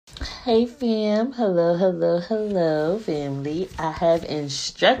Hey fam, hello, family. I have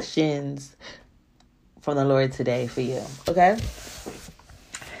instructions from the Lord today for you, okay?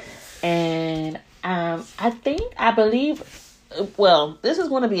 And I believe, well, this is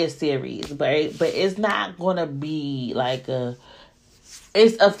going to be a series, but it's not going to be like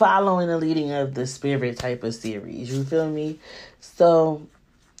it's a following the leading of the Spirit type of series. You feel me? So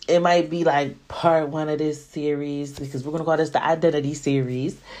it might be like part one of this series because we're going to call this the identity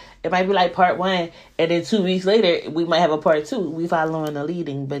series. It might be like part one, and then 2 weeks later, we might have a part two. We following the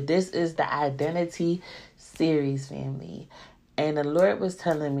leading. But this is the identity series, family. And the Lord was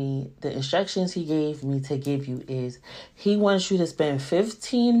telling me the instructions he gave me to give you is he wants you to spend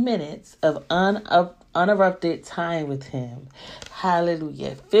 15 minutes of uninterrupted time with him.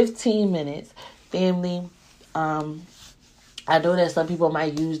 Hallelujah. 15 minutes. Family, I know that some people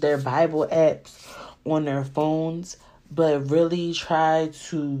might use their Bible apps on their phones, but really try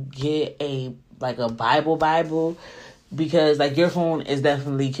to get a Bible, because like your phone is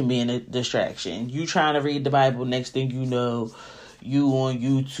definitely can be a distraction. You trying to read the Bible, next thing you know, you on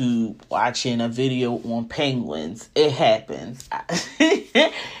YouTube watching a video on penguins. It happens.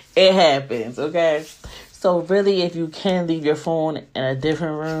 It happens, okay? So really, if you can leave your phone in a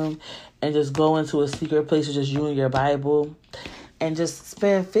different room and just go into a secret place with just you and your Bible, and just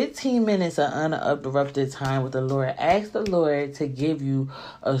spend 15 minutes of uninterrupted time with the Lord. Ask the Lord to give you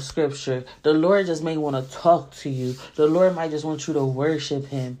a scripture. The Lord just may want to talk to you. The Lord might just want you to worship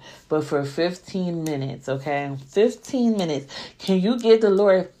him. But for 15 minutes, okay? 15 minutes. Can you give the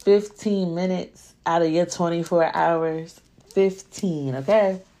Lord 15 minutes out of your 24 hours? 15,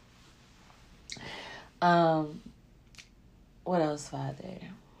 okay? What else, Father?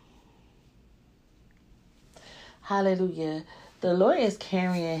 Hallelujah. The Lord is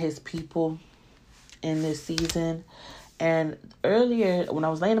carrying his people in this season. And earlier, when I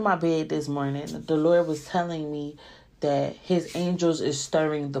was laying in my bed this morning, the Lord was telling me that his angels is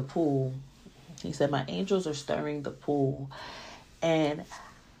stirring the pool. He said, my angels are stirring the pool. And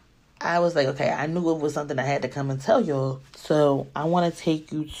I was like, okay, I knew it was something I had to come and tell y'all. So I want to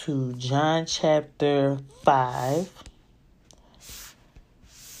take you to John chapter 5.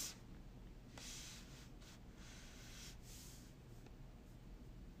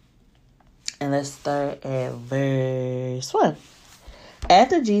 And let's start at verse 1.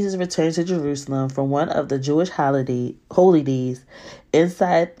 After Jesus returned to Jerusalem from one of the Jewish holy days,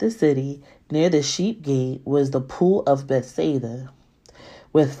 inside the city, near the sheep gate, was the pool of Bethsaida,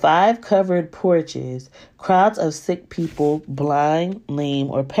 with 5 covered porches. Crowds of sick people, blind,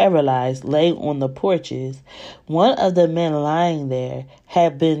 lame, or paralyzed, lay on the porches. One of the men lying there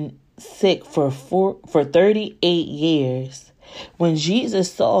had been sick for 38 years. When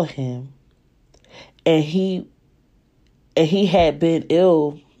Jesus saw him, and he had been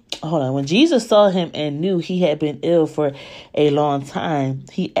ill. When Jesus saw him and knew he had been ill for a long time,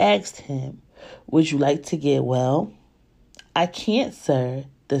 he asked him, would you like to get well? I can't, sir,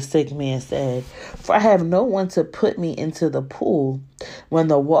 the sick man said, for I have no one to put me into the pool when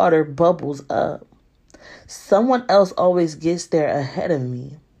the water bubbles up. Someone else always gets there ahead of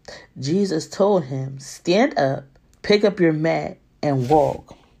me. Jesus told him, stand up, pick up your mat, and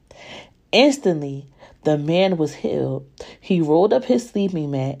walk. Instantly, the man was healed. He rolled up his sleeping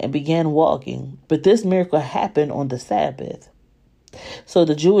mat and began walking. But this miracle happened on the Sabbath. So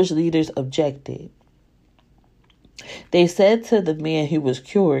the Jewish leaders objected. They said to the man who was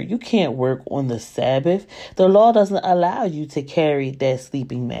cured, you can't work on the Sabbath. The law doesn't allow you to carry that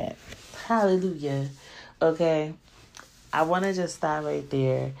sleeping mat. Hallelujah. Okay. I want to just stop right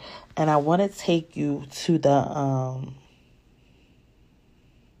there. And I want to take you to the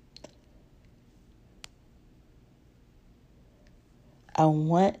I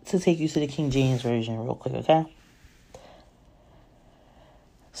want to take you to the King James Version real quick, okay?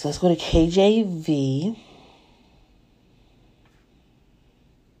 So let's go to KJV.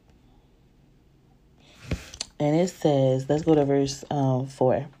 And it says, let's go to verse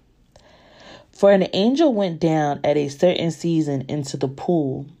 4. For an angel went down at a certain season into the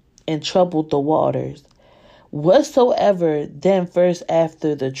pool and troubled the waters. Whatsoever then first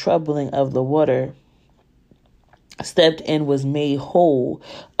after the troubling of the water stepped in was made whole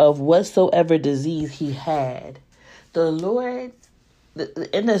of whatsoever disease he had. The Lord,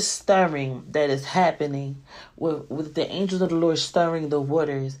 in the stirring that is happening with the angels of the Lord stirring the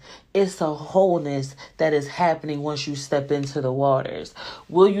waters, it's a wholeness that is happening once you step into the waters.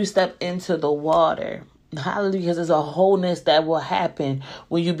 Will you step into the water? Hallelujah, because there's a wholeness that will happen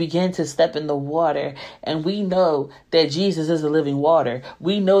when you begin to step in the water. And we know that Jesus is the living water.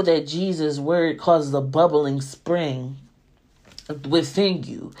 We know that Jesus' word causes a bubbling spring. within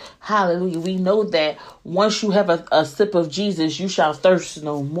you. Hallelujah. We know that once you have a sip of Jesus, you shall thirst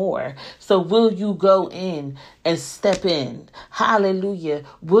no more. So will you go in and step in? Hallelujah.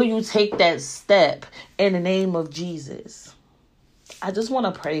 Will you take that step in the name of Jesus? I just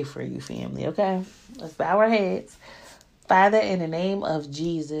want to pray for you, family, okay? Let's bow our heads. Father, in the name of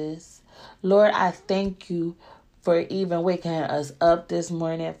Jesus, Lord, I thank you for even waking us up this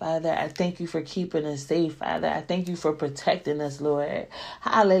morning, Father. I thank you for keeping us safe, Father. I thank you for protecting us, Lord.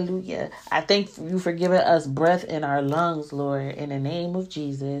 Hallelujah. I thank you for giving us breath in our lungs, Lord, in the name of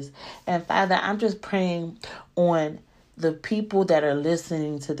Jesus. And Father, I'm just praying on the people that are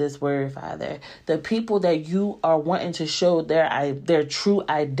listening to this word, Father, the people that you are wanting to show their true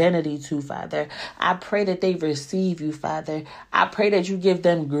identity to, Father. I pray that they receive you, Father. I pray that you give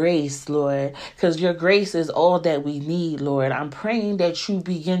them grace, Lord, because your grace is all that we need, Lord. I'm praying that you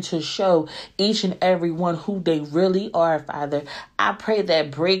begin to show each and every one who they really are, Father. I pray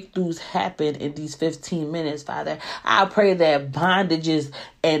that breakthroughs happen in these 15 minutes, Father. I pray that bondages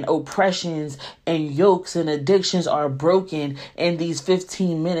and oppressions and yokes and addictions are broken in these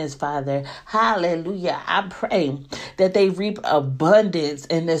 15 minutes, Father. Hallelujah. I pray that they reap abundance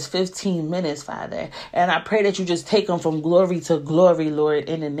in this 15 minutes, Father. And I pray that you just take them from glory to glory, Lord,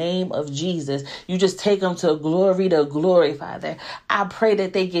 in the name of Jesus. You just take them to glory, Father. I pray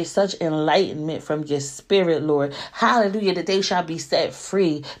that they get such enlightenment from your spirit, Lord. Hallelujah, that they shall be set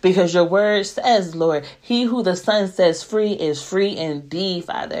free, because your word says, Lord, he who the Son sets free is free indeed,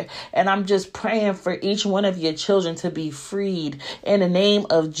 Father. And I'm just praying for each one of your children to be freed in the name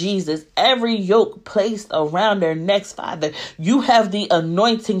of Jesus. Every yoke placed around their necks, Father, you have the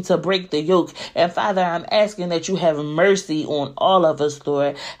anointing to break the yoke. And Father, I'm asking that you have mercy on all of us,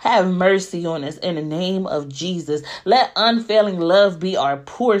 Lord. Have mercy on us in the name of Jesus. Let unfailing love be our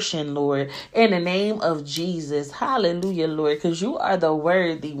portion, Lord, in the name of Jesus. Hallelujah, Lord, because you are the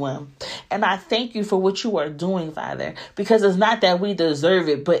worthy one. And I thank you for what you are doing, Father, because it's not that we deserve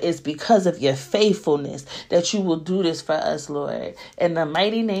it, but it's because of your faithfulness that you will do this for us, Lord, in the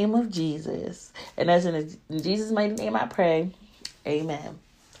mighty name of Jesus. And as in Jesus' mighty name I pray, amen.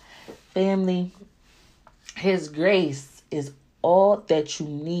 Family, his grace is all that you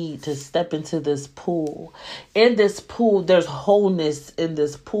need to step into this pool. In this pool, there's wholeness in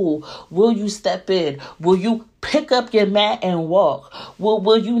this pool. Will you step in? Will you pick up your mat and walk?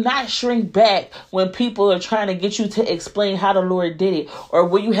 Will you not shrink back when people are trying to get you to explain how the Lord did it? Or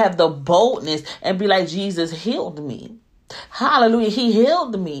will you have the boldness and be like, Jesus healed me? Hallelujah. He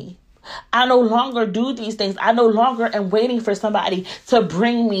healed me. I no longer do these things. I no longer am waiting for somebody to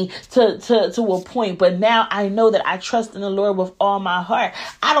bring me to a point. But now I know that I trust in the Lord with all my heart.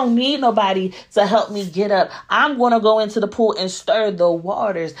 I don't need nobody to help me get up. I'm going to go into the pool and stir the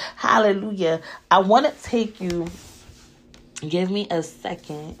waters. Hallelujah. I want to take you. Give me a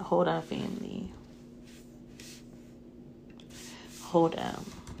second. Hold on, family. Hold on.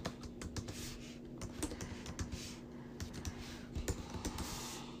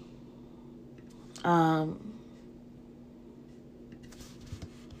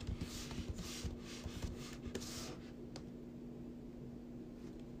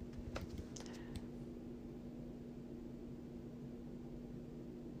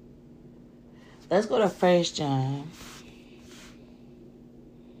 Let's go to 1 John.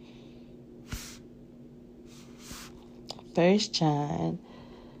 First John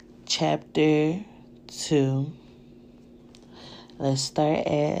chapter 2. Let's start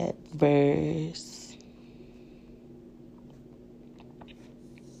at verse.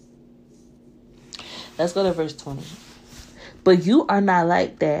 Let's go to verse 20. But you are not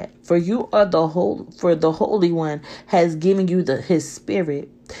like that, for you are the Holy One has given you his Spirit,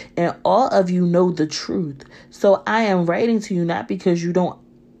 and all of you know the truth. So I am writing to you not because you don't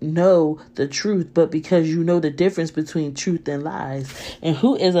know the truth, but because you know the difference between truth and lies. And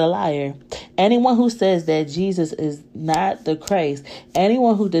who is a liar? Anyone who says that Jesus is not the Christ.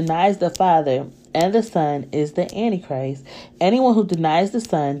 Anyone who denies the Father and the Son is the Antichrist. Anyone who denies the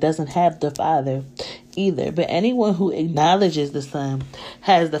Son doesn't have the Father either, but anyone who acknowledges the Son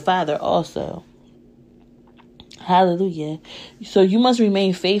has the Father also. Hallelujah. So you must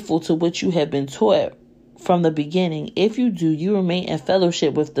remain faithful to what you have been taught from the beginning. If you do, you remain in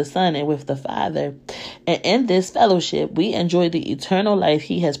fellowship with the Son and with the Father. And in this fellowship, we enjoy the eternal life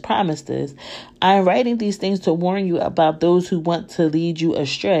he has promised us. I am writing these things to warn you about those who want to lead you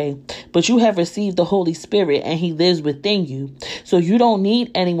astray. But you have received the Holy Spirit, and he lives within you. So you don't need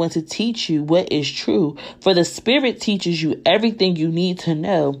anyone to teach you what is true. For the Spirit teaches you everything you need to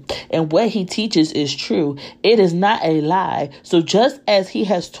know. And what he teaches is true. It is not a lie. So just as he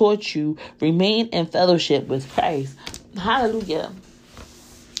has taught you, remain in fellowship with Christ. Hallelujah.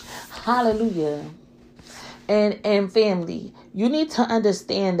 Hallelujah. And family, you need to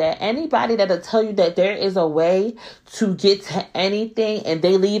understand that anybody that'll tell you that there is a way to get to anything and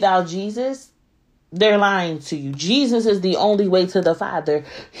they leave out Jesus, they're lying to you. Jesus is the only way to the Father.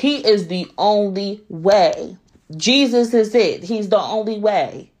 He is the only way. Jesus is it. He's the only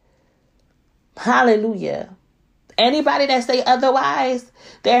way. Hallelujah. Anybody that say otherwise,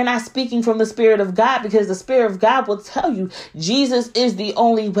 they're not speaking from the Spirit of God, because the Spirit of God will tell you Jesus is the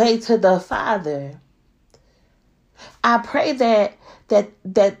only way to the Father. I pray that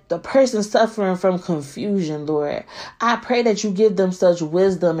the person suffering from confusion, Lord, I pray that you give them such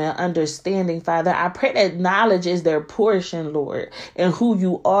wisdom and understanding, Father. I pray that knowledge is their portion, Lord, and who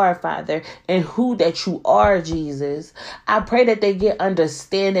you are, Father, and who that you are, Jesus. I pray that they get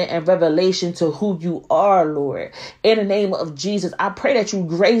understanding and revelation to who you are, Lord. In the name of Jesus, I pray that you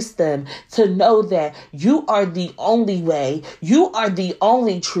grace them to know that you are the only way, you are the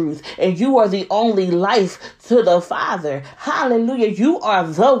only truth, and you are the only life to the Father. Hallelujah. You are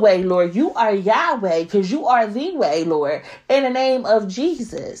the way, Lord. You are Yahweh, because you are the way, Lord. In the name of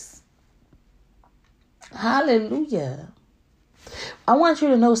Jesus. Hallelujah. I want you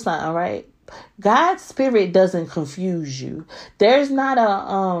to know something, right? God's Spirit doesn't confuse you. There's not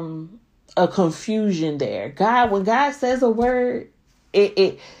a confusion there. When God says a word,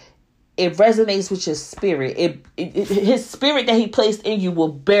 it resonates with your spirit. His spirit that he placed in you will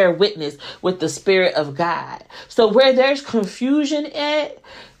bear witness with the Spirit of God. So where there's confusion at,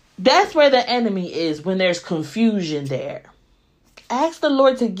 that's where the enemy is, when there's confusion there. Ask the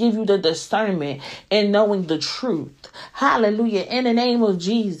Lord to give you the discernment in knowing the truth. Hallelujah. In the name of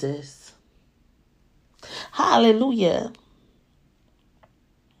Jesus. Hallelujah.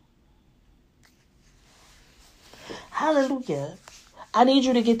 Hallelujah. I need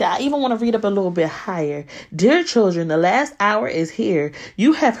you to get that. I even want to read up a little bit higher. Dear children, the last hour is here.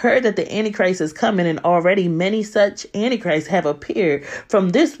 You have heard that the Antichrist is coming, and already many such Antichrists have appeared. From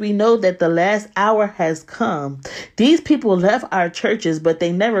this, we know that the last hour has come. These people left our churches, but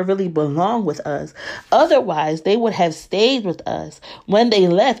they never really belong with us. Otherwise, they would have stayed with us. When they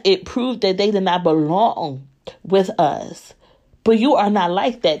left, it proved that they did not belong with us. But you are not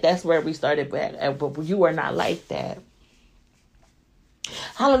like that. That's where we started back. But you are not like that.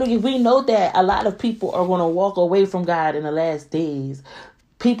 Hallelujah. We know that a lot of people are going to walk away from God in the last days.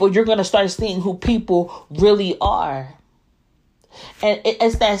 You're going to start seeing who people really are. And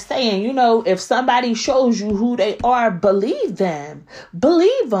it's that saying, if somebody shows you who they are, believe them.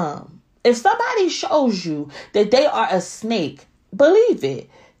 Believe them. If somebody shows you that they are a snake, believe it.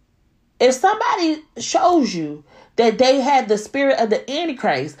 If somebody shows you that they have the spirit of the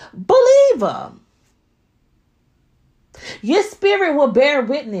Antichrist, believe them. Your spirit will bear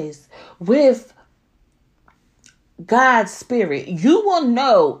witness with God's Spirit. You will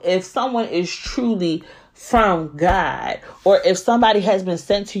know if someone is truly from God or if somebody has been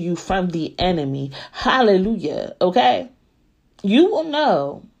sent to you from the enemy. Hallelujah. Okay? You will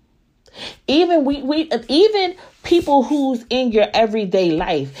know. Even even people who's in your everyday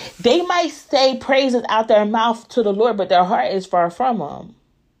life, they might say praises out their mouth to the Lord, but their heart is far from him.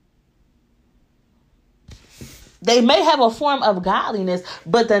 They may have a form of godliness,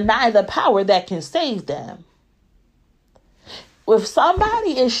 but deny the power that can save them. If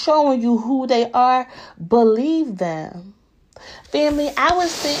somebody is showing you who they are, believe them. Family, I was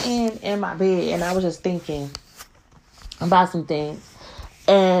sitting in my bed and I was just thinking about some things.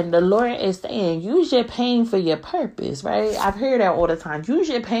 And the Lord is saying, use your pain for your purpose, right? I've heard that all the time. Use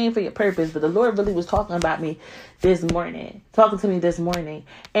your pain for your purpose. But the Lord really was talking to me this morning.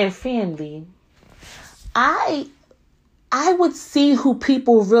 And family, I would see who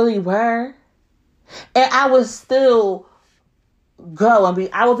people really were, and I would still go and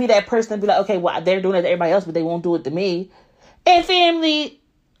I would be that person and be like, okay, well, they're doing it to everybody else, but they won't do it to me. And family,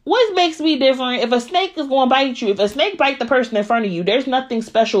 what makes me different? If a snake is going to bite you, if a snake bites the person in front of you, there's nothing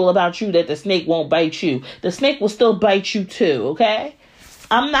special about you that the snake won't bite you. The snake will still bite you too, okay?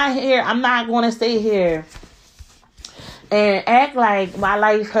 I'm not going to stay here and act like my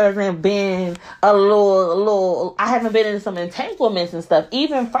life hasn't been a little, I haven't been in some entanglements and stuff,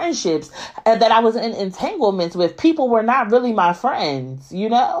 even friendships that I was in entanglements with. People were not really my friends,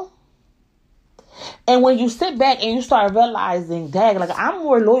 And when you sit back and you start realizing, dang, like I'm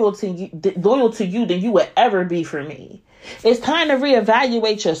more loyal to you than you would ever be for me. It's time to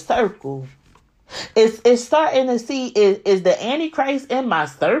reevaluate your circle. It's starting to see, is the Antichrist in my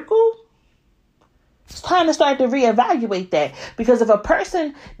circle? It's time to start to reevaluate that. Because if a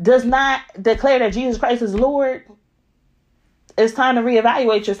person does not declare that Jesus Christ is Lord, it's time to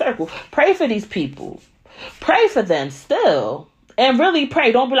reevaluate your circle. Pray for these people. Pray for them still. And really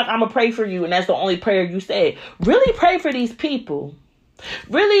pray. Don't be like, I'm going to pray for you and that's the only prayer you say. Really pray for these people.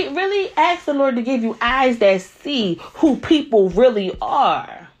 Really, really ask the Lord to give you eyes that see who people really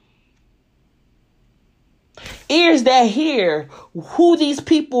are. Ears that hear who these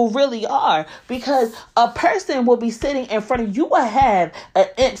people really are. Because a person will be sitting in front of you, will have an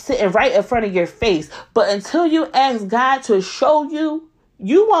imp sitting right in front of your face. But until you ask God to show you,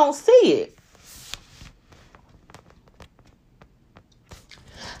 you won't see it.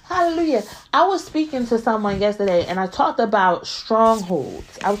 Hallelujah. I was speaking to someone yesterday and I talked about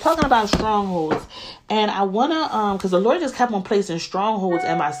strongholds. I was talking about strongholds. And I want to, because the Lord just kept on placing strongholds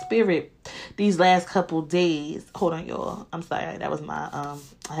in my spirit these last couple days. Hold on, y'all. I'm sorry. That was my,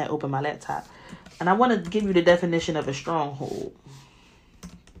 I had opened my laptop. And I want to give you the definition of a stronghold.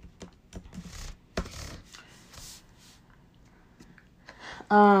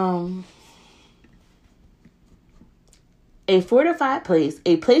 A fortified place,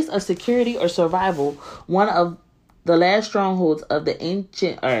 a place of security or survival, one of the last strongholds of the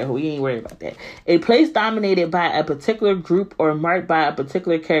ancient... All right, we ain't worried about that. A place dominated by a particular group or marked by a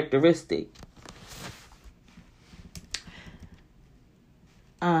particular characteristic.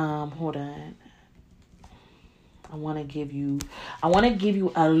 Hold on. I want to give you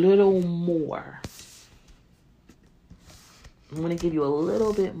a little more. I'm going to give you a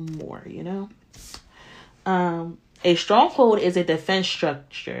little bit more, you know? A stronghold is a defense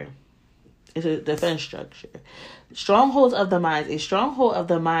structure. It's a defense structure. Strongholds of the mind. A stronghold of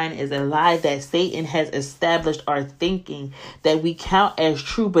the mind is a lie that Satan has established our thinking that we count as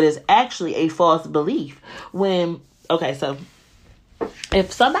true, but is actually a false belief. So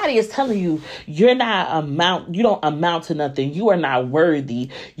if somebody is telling you you don't amount to nothing, you are not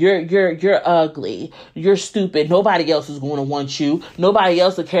worthy, you're ugly, you're stupid, nobody else is going to want you, nobody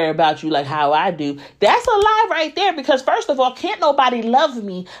else will care about you like how I do, that's a lie right there. Because first of all, can't nobody love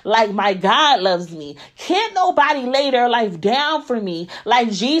me like my God loves me. Can't nobody lay their life down for me like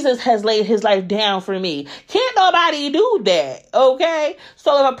Jesus has laid his life down for me. Can't nobody do that, okay?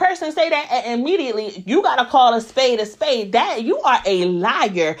 So if a person say that, immediately you got to call a spade, that you are a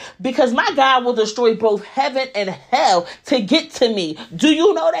liar, because my God will destroy both heaven and hell to get to me. Do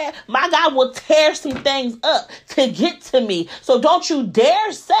you know that? My God will tear some things up to get to me. So don't you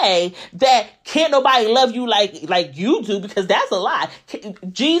dare say that can't nobody love you like you do, because that's a lie.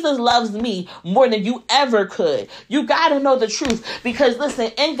 Jesus loves me more than you ever could. You got to know the truth, because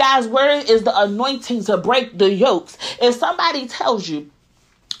listen, in God's word is the anointing to break the yokes. If somebody tells you,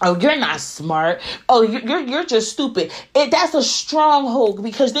 oh, you're not smart, oh, you're just stupid, that's a stronghold,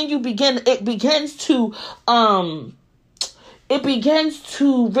 because then it begins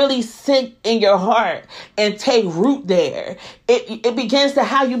to really sink in your heart and take root there. It begins to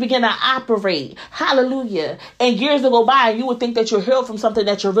how you begin to operate. Hallelujah. And years will go by and you would think that you're healed from something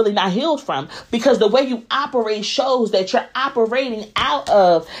that you're really not healed from, because the way you operate shows that you're operating out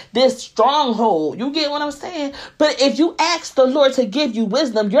of this stronghold. You get what I'm saying? But if you ask the Lord to give you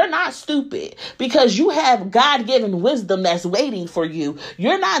wisdom, you're not stupid, because you have God-given wisdom that's waiting for you.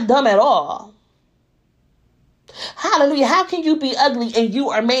 You're not dumb at all. Hallelujah. How can you be ugly and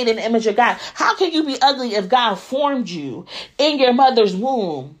you are made in the image of God? How can you be ugly if God formed you in your mother's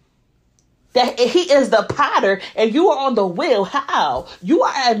womb? That he is the potter and you are on the wheel. How? You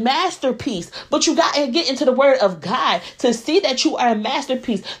are a masterpiece. But you got to get into the word of God to see that you are a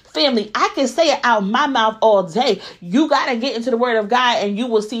masterpiece. Family, I can say it out my mouth all day. You got to get into the word of God and you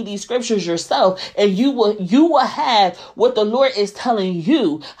will see these scriptures yourself, and you will have what the Lord is telling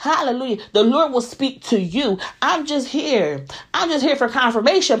you. Hallelujah. The Lord will speak to you. I'm just here for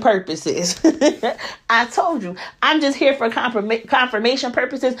confirmation purposes. I told you, I'm just here for confirmation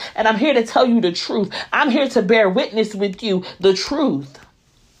purposes, and I'm here to tell you the truth. I'm here to bear witness with you the truth.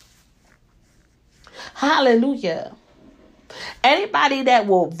 Hallelujah. Anybody that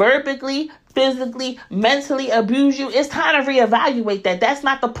will verbally, physically, mentally abuse you, it's time to reevaluate that. That's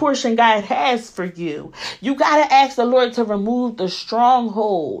not the portion God has for you. You got to ask the Lord to remove the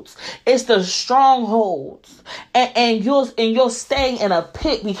strongholds. It's the strongholds. And you'll stay in a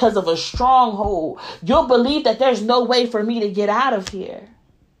pit because of a stronghold. You'll believe that there's no way for me to get out of here.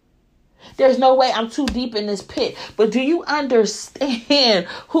 There's no way, I'm too deep in this pit. But do you understand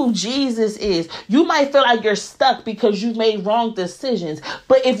who Jesus is? You might feel like you're stuck because you made wrong decisions.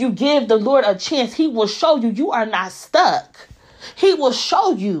 But if you give the Lord a chance, he will show you you are not stuck. He will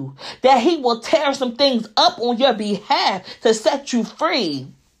show you that he will tear some things up on your behalf to set you free.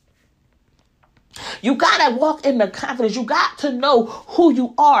 You got to walk in the confidence. You got to know who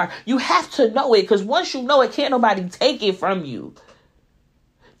you are. You have to know it, because once you know it, can't nobody take it from you.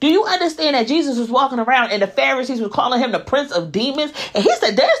 Do you understand that Jesus was walking around and the Pharisees were calling him the prince of demons? And he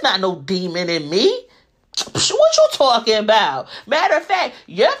said, there's not no demon in me. What you talking about? Matter of fact,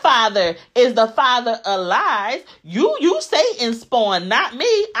 your father is the father of lies. You Satan spawn, not me.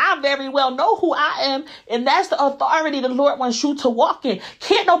 I very well know who I am, and that's the authority the Lord wants you to walk in.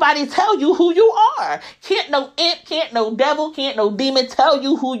 Can't nobody tell you who you are. Can't no imp, can't no devil, can't no demon tell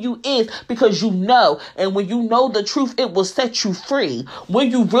you who you is, because you know. And when you know the truth, it will set you free.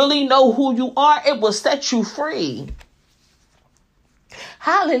 When you really know who you are, it will set you free.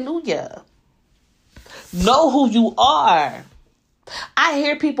 Hallelujah. Know who you are. I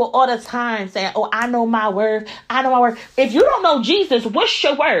hear people all the time saying, oh, I know my worth. I know my worth. If you don't know Jesus, what's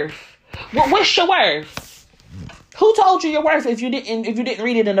your worth? What's your worth? Who told you your worth if you didn't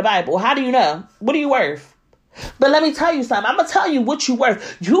read it in the Bible? How do you know? What are you worth? But let me tell you something. I'm going to tell you what you're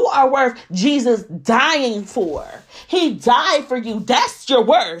worth. You are worth Jesus dying for. He died for you. That's your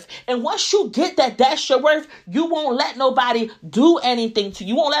worth. And once you get that that's your worth, you won't let nobody do anything to you.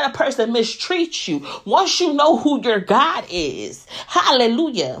 You won't let a person mistreat you. Once you know who your God is.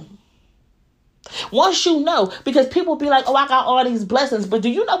 Hallelujah. Once you know, because people be like, oh, I got all these blessings. But do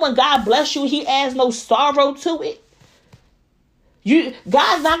you know when God bless you, he adds no sorrow to it?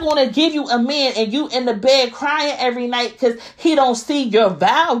 God's not going to give you a man and you in the bed crying every night because he don't see your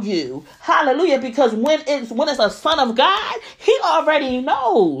value. Hallelujah. Because when it's a son of God, he already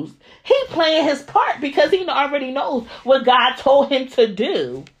knows. He playing his part because he already knows what God told him to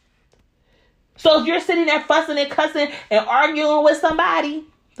do. So if you're sitting there fussing and cussing and arguing with somebody,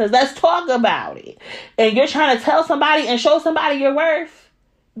 because let's talk about it, and you're trying to tell somebody and show somebody your worth,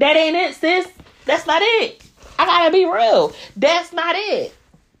 that ain't it, sis. That's not it. I gotta be real. That's not it.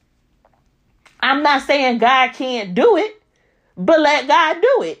 I'm not saying God can't do it, but let God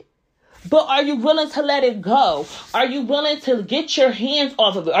do it. But are you willing to let it go? Are you willing to get your hands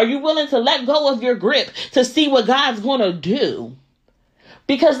off of it? Are you willing to let go of your grip to see what God's gonna do?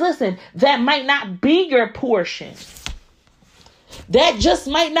 Because listen, that might not be your portion. That just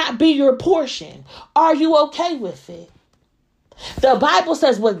might not be your portion. Are you okay with it? The Bible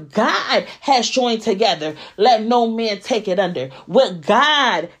says what God has joined together, let no man take it under. What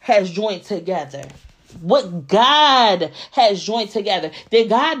God has joined together. What God has joined together. Did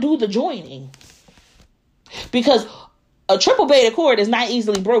God do the joining? Because a triple beta cord is not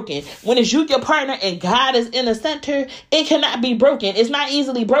easily broken. When it's you, your partner, and God is in the center, it cannot be broken. It's not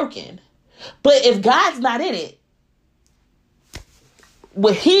easily broken. But if God's not in it,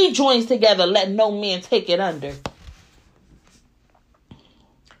 what he joins together, let no man take it under.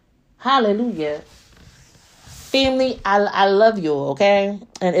 Hallelujah. Family, I love you, okay?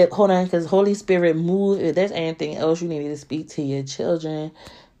 And hold on, because Holy Spirit move. If there's anything else you need to speak to your children,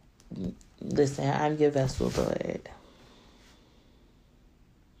 listen, I'm your vessel, go ahead.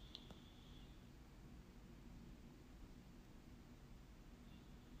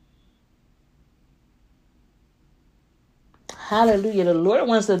 Hallelujah. The Lord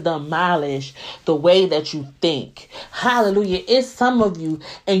wants to demolish the way that you think. Hallelujah. It's some of you,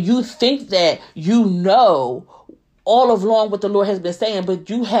 and you think that you know all along what the Lord has been saying, but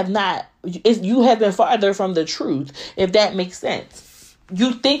you have not. You have been farther from the truth, if that makes sense.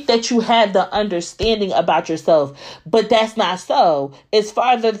 You think that you have the understanding about yourself, but that's not so. It's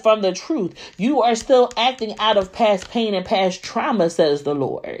farther from the truth. You are still acting out of past pain and past trauma, says the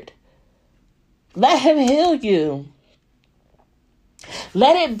Lord. Let him heal you.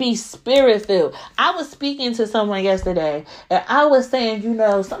 Let it be spirit filled. I was speaking to someone yesterday, and I was saying,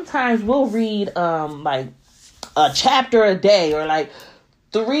 sometimes we'll read like a chapter a day, or like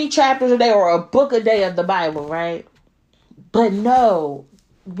 3 chapters a day, or a book a day of the Bible, right? But no,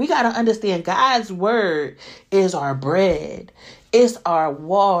 we got to understand God's word is our bread. It's our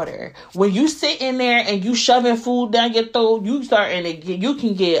water. When you sit in there and you shoving food down your throat, you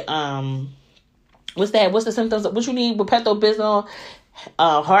can get what's that? What's the symptoms? What you need with Pepto-Bismol?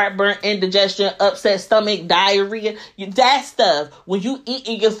 Heartburn, indigestion, upset stomach, diarrhea, that stuff. When you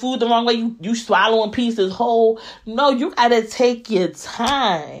eating your food the wrong way, you swallowing pieces whole. No, you gotta take your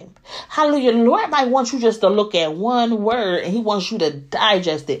time. Hallelujah. The Lord might want you just to look at one word, and he wants you to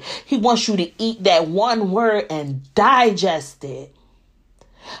digest it. He wants you to eat that one word and digest it.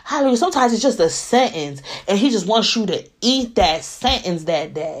 Hallelujah. Sometimes it's just a sentence, and he just wants you to eat that sentence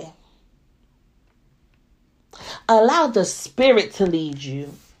that day. Allow the Spirit to lead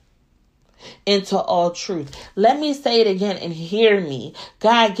you into all truth. Let me say it again and hear me.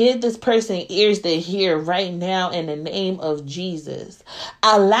 God, give this person ears to hear right now in the name of Jesus.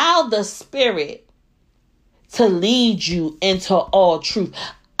 Allow the Spirit to lead you into all truth.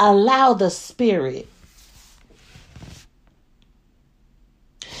 Allow the Spirit.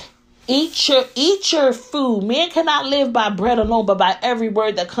 Eat your food. Man cannot live by bread alone, but by every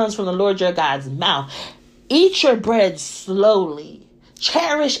word that comes from the Lord your God's mouth. Eat your bread slowly.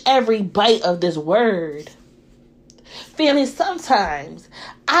 Cherish every bite of this word. Family, sometimes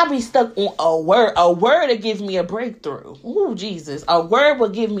I'll be stuck on a word that gives me a breakthrough. Ooh, Jesus. A word will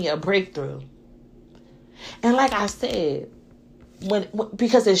give me a breakthrough. And like I said,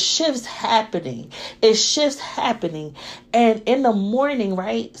 because it shifts happening. And in the morning,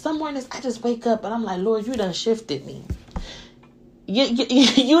 right? Some mornings I just wake up and I'm like, Lord, you done shifted me.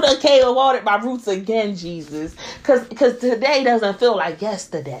 You done came and watered my roots again, Jesus. Because today doesn't feel like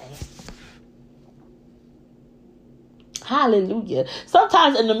yesterday. Hallelujah.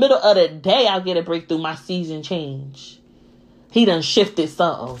 Sometimes in the middle of the day, I'll get a breakthrough. My season change. He done shifted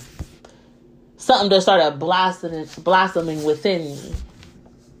something. Something that started blossoming within me.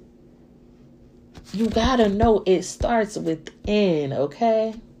 You gotta know it starts within,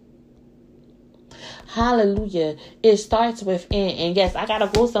 okay? Hallelujah. It starts within. And yes, I gotta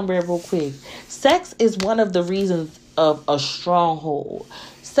go somewhere real quick. Sex is one of the reasons of a stronghold.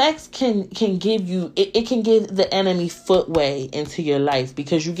 Sex can give you, it can give the enemy footway into your life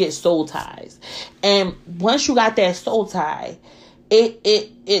because you get soul ties. And once you got that soul tie,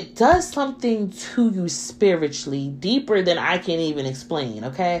 it does something to you spiritually deeper than I can even explain,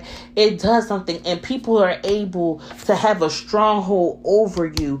 okay? It does something, and people are able to have a stronghold over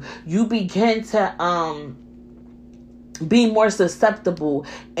you. You begin to be more susceptible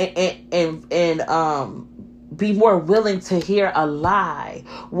and be more willing to hear a lie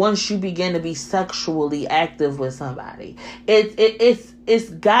once you begin to be sexually active with somebody. It's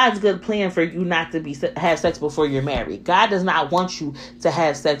God's good plan for you not to have sex before you're married. God does not want you to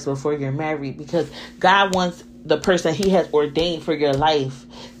have sex before you're married because God wants the person He has ordained for your life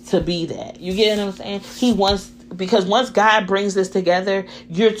to be that. You get what I'm saying? Because once God brings this together,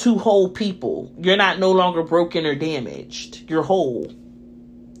 you're two whole people. You're not no longer broken or damaged. You're whole.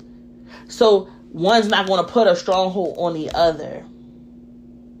 So one's not going to put a stronghold on the other.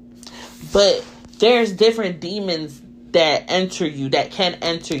 But there's different demons that enter you, that can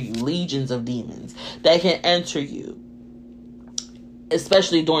enter you. Legions of demons that can enter you.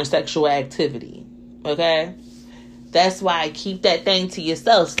 Especially during sexual activity. Okay? That's why keep that thing to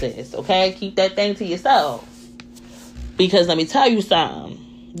yourself, sis. Okay? Keep that thing to yourself. Because let me tell you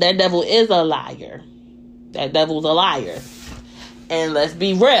something. That devil is a liar. That devil's a liar. And let's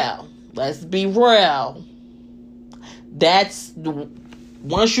be real. That's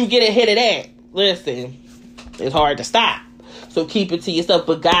once you get a hit of that, listen, it's hard to stop. So keep it to yourself.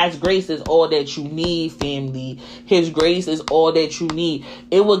 But God's grace is all that you need, family. His grace is all that you need.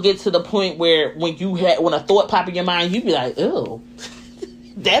 It will get to the point where when a thought pop in your mind, you be like, ew,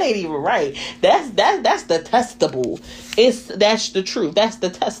 that ain't even right. That's detestable. That's the truth. That's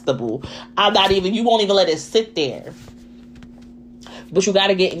detestable. You won't even let it sit there. But you got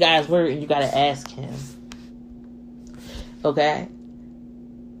to get in God's word and you got to ask Him. Okay?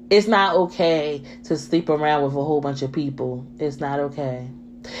 It's not okay to sleep around with a whole bunch of people. It's not okay.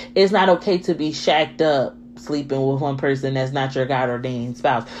 It's not okay to be shacked up sleeping with one person that's not your God ordained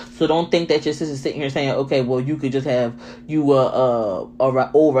spouse. So don't think that your sister's sitting here saying, okay, well, you could just have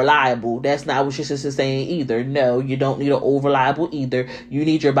old reliable. That's not what your sister's saying either. No, you don't need an old reliable either. You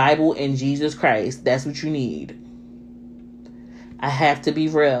need your Bible and Jesus Christ. That's what you need. I have to be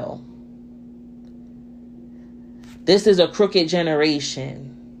real. This is a crooked generation.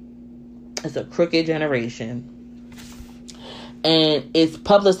 It's a crooked generation. And it's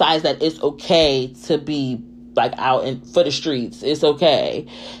publicized that it's okay to be like out for the streets. It's okay.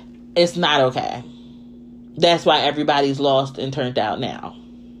 It's not okay. That's why everybody's lost and turned out now.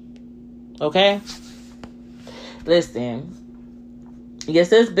 Okay? Listen. Your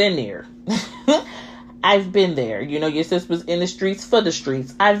sis been there. I've been there. You know, your sis was in the streets for the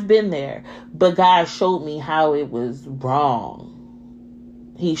streets. I've been there. But God showed me how it was wrong.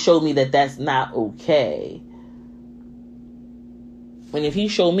 He showed me that that's not okay. And if He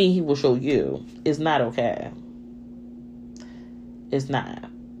showed me, He will show you. It's not okay. It's not.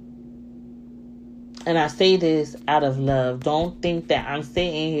 And I say this out of love. Don't think that I'm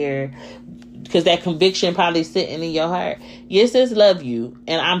sitting here because that conviction probably sitting in your heart. Yes, sis, love you.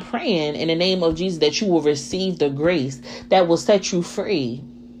 And I'm praying in the name of Jesus that you will receive the grace that will set you free.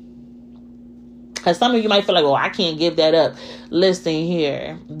 Because some of you might feel like, oh, I can't give that up. Listen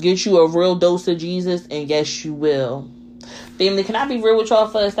here. Get you a real dose of Jesus, and yes, you will. Family, can I be real with y'all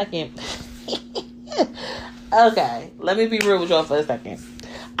for a second? Okay, let me be real with y'all for a second.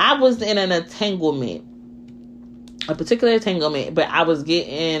 I was in an entanglement. A particular entanglement, but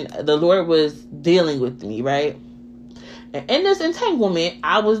the Lord was dealing with me, right? And in this entanglement,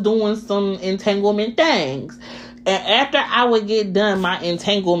 I was doing some entanglement things. And after I would get done my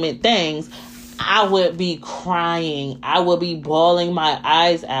entanglement things, I would be crying. I would be bawling my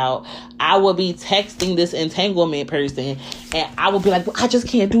eyes out. I would be texting this entanglement person, and I would be like, I just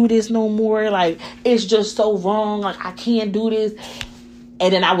can't do this no more. Like, it's just so wrong. Like, I can't do this.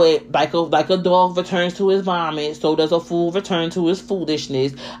 And then I would, like a dog returns to his vomit, so does a fool return to his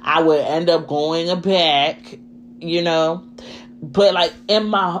foolishness. I would end up going back, you know. But like in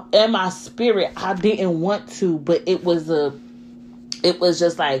my spirit, I didn't want to, but it was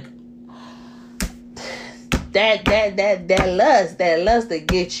just like that lust to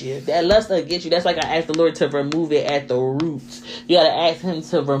get you. That lust to get you. That's like I asked the Lord to remove it at the roots. You gotta ask him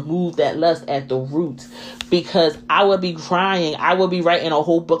to remove that lust at the roots. Because I would be crying. I would be writing a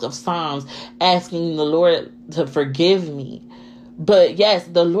whole book of Psalms asking the Lord to forgive me. But yes,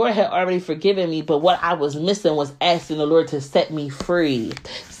 the Lord had already forgiven me. But what I was missing was asking the Lord to set me free.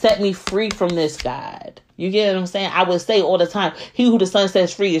 Set me free from this God. You get what I'm saying? I would say all the time, he who the Son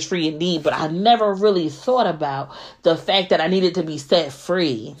sets free is free indeed. But I never really thought about the fact that I needed to be set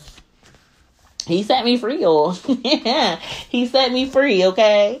free. He set me free, y'all. Yeah, he set me free,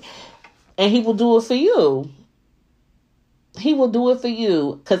 okay? And he will do it for you. He will do it for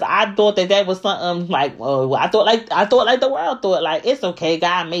you. Because I thought that was something like, I thought like the world thought, like, it's okay,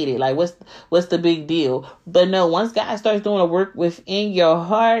 God made it. Like, what's the big deal? But no, once God starts doing a work within your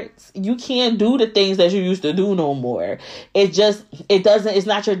hearts, you can't do the things that you used to do no more. It's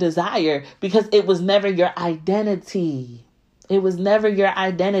not your desire, because it was never your identity. It was never your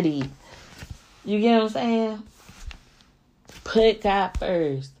identity. You get what I'm saying? Put God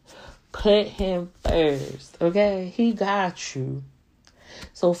first. Put him first, okay? He got you.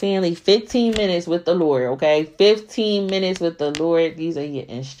 So family, 15 minutes with the Lord, okay? 15 minutes with the Lord. These are your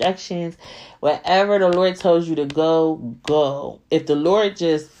instructions. Wherever the Lord tells you to go, go. If the Lord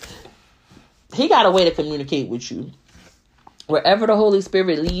he got a way to communicate with you. Wherever the Holy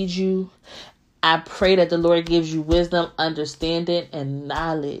Spirit leads you, I pray that the Lord gives you wisdom, understanding, and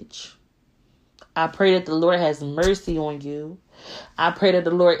knowledge. I pray that the Lord has mercy on you. I pray that the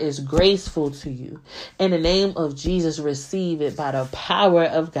Lord is graceful to you. In the name of Jesus, receive it by the power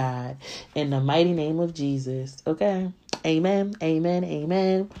of God. In the mighty name of Jesus. Okay? Amen. Amen.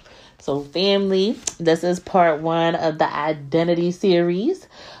 Amen. So family, this is part 1 of the identity series.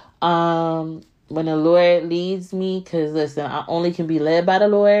 When the Lord leads me, because listen, I only can be led by the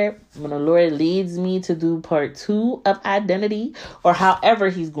Lord. When the Lord leads me to do part 2 of identity, or however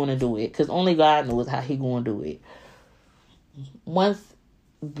he's going to do it, because only God knows how he's going to do it.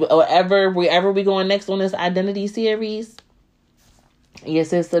 Wherever we going next on this identity series, your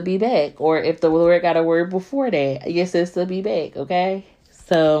sister be back. Or if the Lord got a word before that, your sister be back, okay?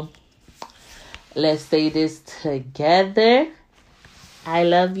 So, let's say this together. I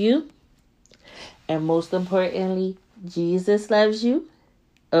love you. And most importantly, Jesus loves you.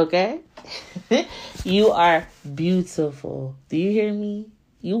 Okay? You are beautiful. Do you hear me?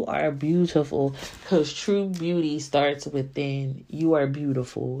 You are beautiful, because true beauty starts within. You are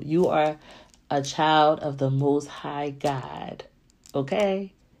beautiful. You are a child of the Most High God.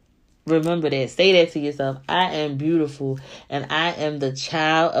 Okay? Remember that. Say that to yourself. I am beautiful, and I am the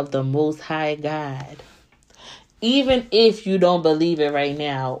child of the Most High God. Even if you don't believe it right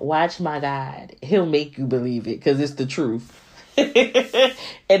now, watch my God. He'll make you believe it, because it's the truth.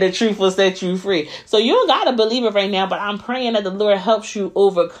 And the truth will set you free. So you don't gotta believe it right now, but I'm praying that the Lord helps you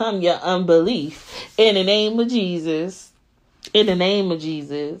overcome your unbelief in the name of Jesus. In the name of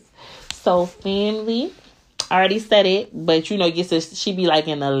Jesus. So family, I already said it, but your sister, she be like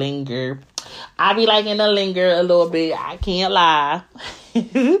in a linger. I be like in a linger a little bit. I can't lie.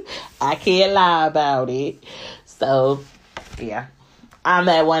 I can't lie about it. So yeah. I'm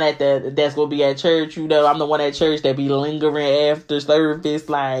that one that's gonna be at church, I'm the one at church that be lingering after service,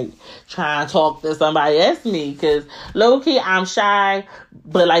 like trying to talk to somebody. That's me, because low-key I'm shy,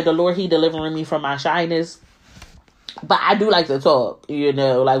 but like the Lord, he delivering me from my shyness. But I do like to talk,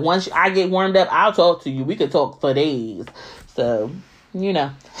 like once I get warmed up, I'll talk to you. We could talk for days. So,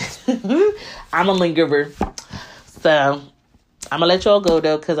 I'm a lingerer. So I'm gonna let y'all go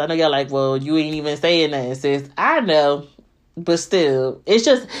though, because I know y'all like, well, you ain't even saying nothing, sis. I know. But still, it's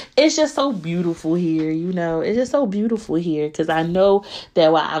just so beautiful here, It's just so beautiful here, because I know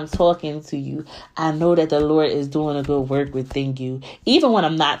that while I'm talking to you, I know that the Lord is doing a good work within you. Even when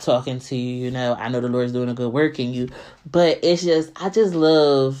I'm not talking to you, I know the Lord is doing a good work in you. But I just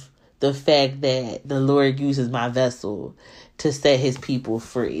love the fact that the Lord uses my vessel to set his people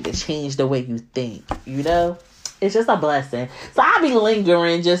free, to change the way you think, It's just a blessing. So I'll be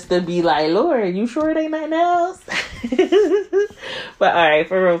lingering just to be like, Lord, you sure it ain't nothing else? But all right,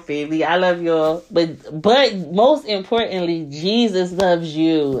 for real, family, I love y'all. But most importantly, Jesus loves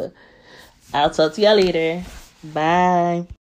you. I'll talk to y'all later. Bye.